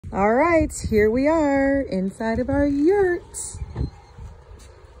All right, here we are inside of our yurt.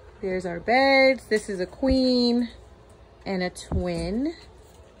 There's our beds. This is a queen and a twin.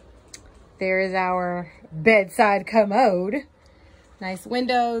 There is our bedside commode. Nice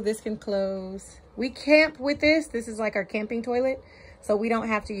window. This can close. We camp with this. This is like our camping toilet. So we don't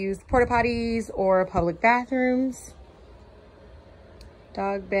have to use porta potties or public bathrooms.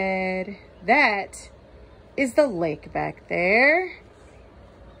 Dog bed. That is the lake back there.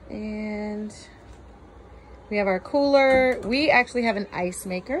 And we have our cooler. We actually have an ice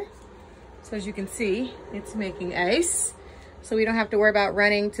maker. So as you can see, it's making ice. So we don't have to worry about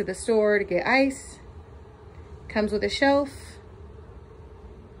running to the store to get ice. Comes with a shelf.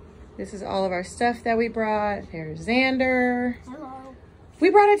 This is all of our stuff that we brought. There's Xander. Hello. We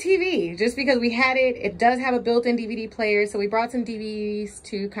brought a TV just because we had it. It does have a built-in DVD player. So we brought some DVDs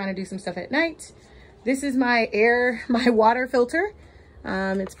to kind of do some stuff at night. This is my water filter.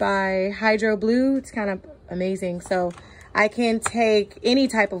 It's by Hydro Blue. It's kind of amazing. So I can take any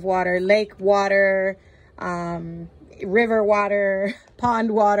type of water, lake water, river water,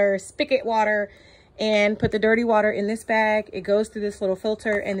 pond water, spigot water, and put the dirty water in this bag. It goes through this little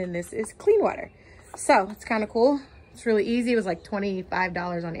filter, and then this is clean water. So it's kind of cool. It's really easy. It was like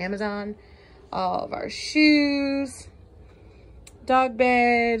 $25 on Amazon. All of our shoes, dog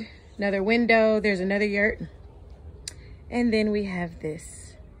bed, another window. There's another yurt. And then we have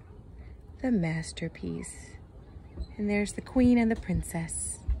this, the masterpiece. And there's the queen and the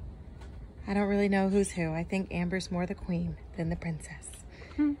princess. I don't really know who's who. I think Amber's more the queen than the princess.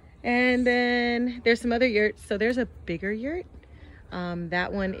 And then there's some other yurts. So there's a bigger yurt.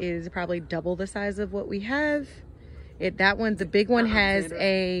 That one is probably double the size of what we have. The big one has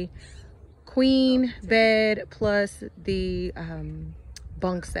a queen bed plus the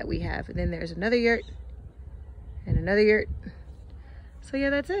bunks that we have. And then there's another yurt. And another yurt. So yeah,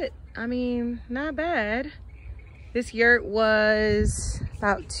 that's it. I mean, not bad. This yurt was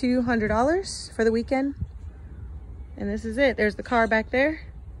about $200 for the weekend. And this is it. There's the car back there.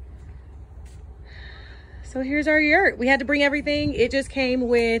 So here's our yurt. We had to bring everything. It just came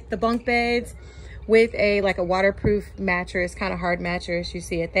with the bunk beds with a waterproof mattress, kind of hard mattress. You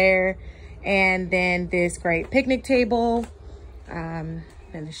see it there. And then this great picnic table, and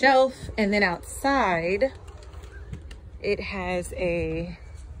the shelf. And then outside, it has a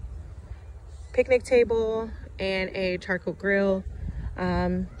picnic table and a charcoal grill.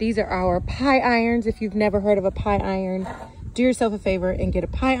 These are our pie irons. If you've never heard of a pie iron, do yourself a favor and get a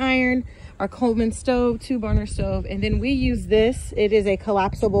pie iron. Our Coleman stove, 2-burner stove. And then we use this. It is a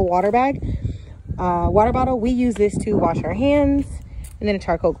collapsible water bottle. We use this to wash our hands, and then a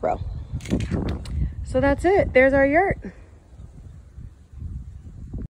charcoal grill. So that's it. There's our yurt.